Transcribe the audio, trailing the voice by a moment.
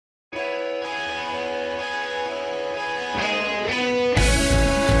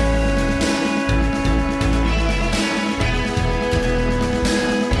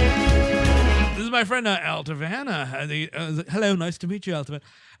with my friend Altavana. Hello, nice to meet you, Altavana.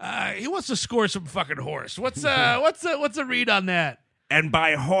 He wants to score some fucking horse. What's a read on that? And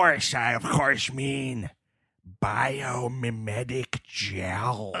by horse, I of course mean biomimetic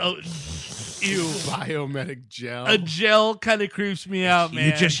gel. Oh, ew. Biomimetic gel. A gel kind of creeps me out,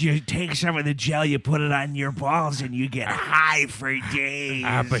 man. You take some of the gel, you put it on your balls, and you get high for days.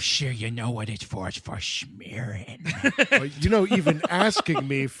 But sure, you know what it's for. It's for smearing. Even asking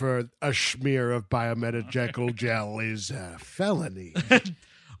me for a smear of biomedical gel is a felony.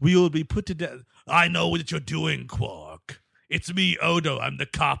 We will be put to death. I know what you're doing, Quark. It's me, Odo. I'm the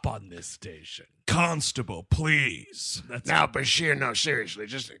cop on this station. Constable, please. Now, Bashir, no, seriously,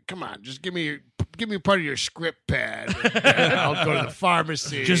 just come on, just give me part of your script pad. I'll go to the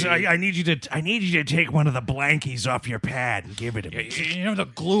pharmacy. I need you to take one of the blankies off your pad and give it to me. You know the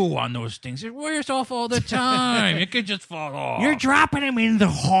glue on those things, it wears off all the time. It could just fall off. You're dropping them in the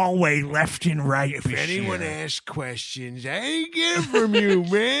hallway left and right. If anyone asks questions, I ain't get it from you,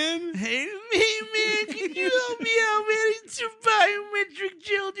 man. Hey, man, can you help me out, man? It's some biometric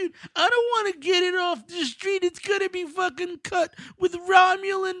gel, dude. I don't want to get it off the street. It's gonna be fucking cut with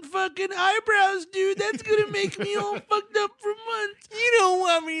Romulan fucking eyebrows, dude. That's gonna make me all fucked up for months. You don't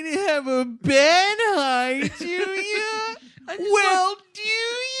want me to have a bed high, do you? Do you? I just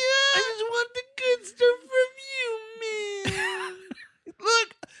want the good stuff from you, man.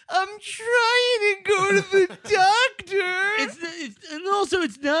 Look, I'm trying to go to the doctor. And also,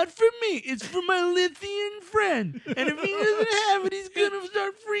 it's not for me. It's for my Lithian friend. And if he doesn't have it, he's gonna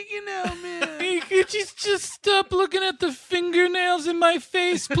start freaking out, man. Could you just stop looking at the fingernails in my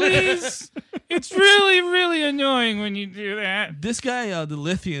face, please? It's really, really annoying when you do that. This guy, the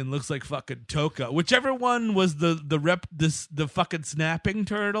Lithian, looks like fucking Toka. Whichever one was the fucking snapping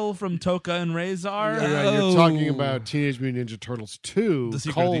turtle from Toka and Razor. Yeah, right. You're talking about Teenage Mutant Ninja Turtles 2, The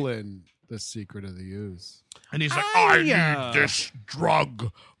Secret of the Ooze. And he's like, I need this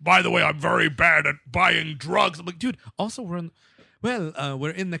drug. By the way, I'm very bad at buying drugs. I'm like, dude, also we're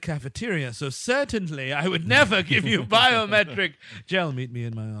in the cafeteria, so certainly I would never give you biometric gel. Meet me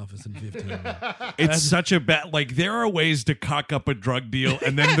in my office in 15 minutes. It's such a bad, there are ways to cock up a drug deal,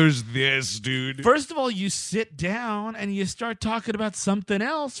 and then there's this, dude. First of all, you sit down and you start talking about something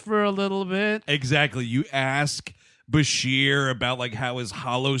else for a little bit. Exactly. You ask Bashir about how his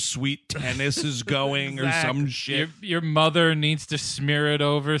Hollow Sweet tennis is going or some shit. Your mother needs to smear it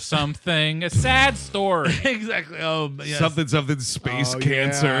over something. A sad story. Exactly. Oh, yes. Something space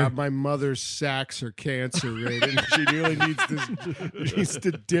cancer. Yeah, my mother's sacs are cancer ridden. She really needs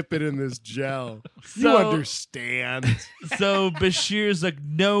to dip it in this gel. You understand. So Bashir's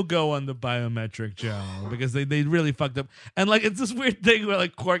no go on the biometric gel because they really fucked up. And it's this weird thing where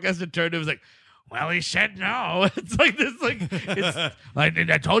Quark has to turn to him well, he said no. It's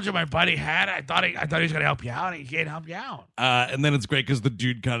I told you my buddy had it. I thought he was gonna help you out. He can't help you out. And then it's great because the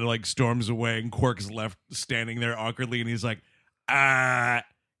dude kind of storms away, and Quark's left standing there awkwardly, and he's like,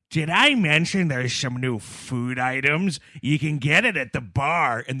 did I mention there's some new food items? You can get it at the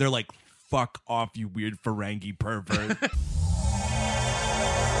bar. and they're like, fuck off, you weird Ferengi pervert.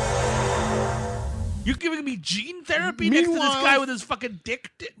 You're giving me gene therapy next to this guy with his fucking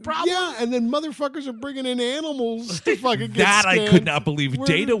dick problem? Yeah, and then motherfuckers are bringing in animals to fucking get That scanned. I could not believe.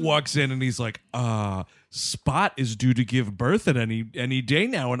 Data walks in and he's like, Spot is due to give birth at any day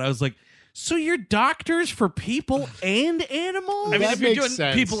now. And I was like, so you're doctors for people and animals? I mean, That if you're makes doing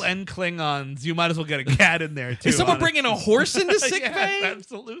sense. people and Klingons, you might as well get a cat in there, too. Is someone bringing a horse into sick Yes, bay?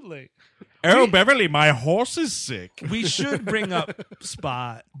 absolutely. Arrow Beverly, my horse is sick. We should bring up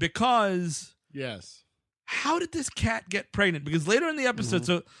Spot because... Yes. How did this cat get pregnant? Because later in the episode,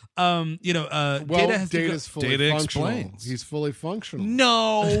 Data has Data's fully Data functional. explains. He's fully functional.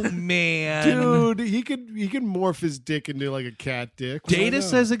 No, man. Dude, he could morph his dick into a cat dick. Why Data not?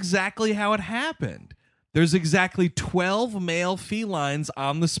 says exactly how it happened. There's exactly 12 male felines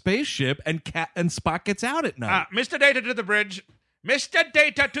on the spaceship, and Spock gets out at night. Mr. Data to the bridge. Mr.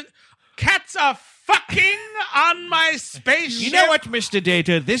 Data to... Cats are fucking on my spaceship. You know what, Mr.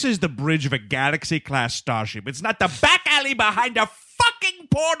 Data? This is the bridge of a Galaxy-class starship. It's not the back alley behind a fucking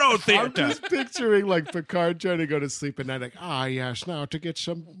porno I'm theater. just picturing Picard trying to go to sleep at night, yes, now to get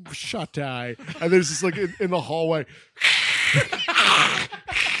some shut-eye. And there's just in the hallway,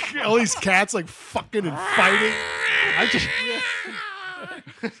 all these cats fucking and fighting.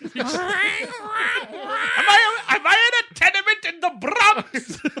 Am I in a tenement in the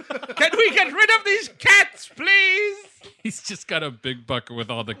Bronx? Can we get rid of these cats, please? He's just got a big bucket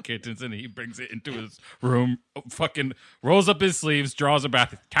with all the kittens, and he brings it into his room, fucking rolls up his sleeves, draws a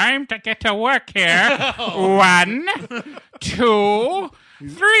breath. Time to get to work here. 1, 2,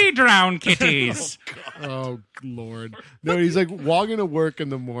 3 drowned kitties. Oh Lord! No, he's like walking to work in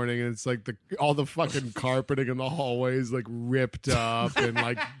the morning, and it's like all the fucking carpeting in the hallway is like ripped up and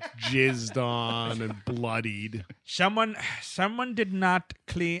like jizzed on and bloodied. Someone did not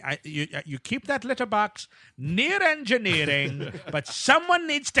clean. You keep that litter box near engineering, but someone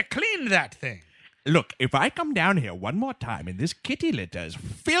needs to clean that thing. Look, if I come down here one more time and this kitty litter is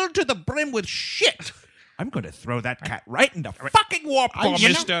filled to the brim with shit, I'm going to throw that cat right in the fucking warp core,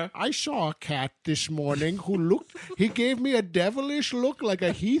 mister. I saw a cat this morning he gave me a devilish look like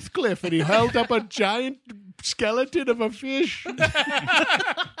a Heathcliff, and he held up a giant skeleton of a fish.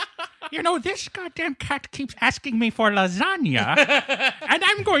 You know, this goddamn cat keeps asking me for lasagna, and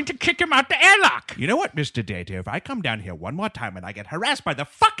I'm going to kick him out the airlock. You know what, Mr. Data? If I come down here one more time and I get harassed by the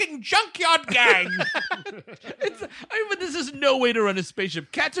fucking junkyard gang. This is no way to run a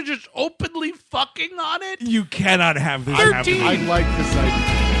spaceship. Cats are just openly fucking on it. You cannot have this 13. happen. I like this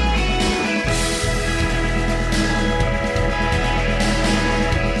idea.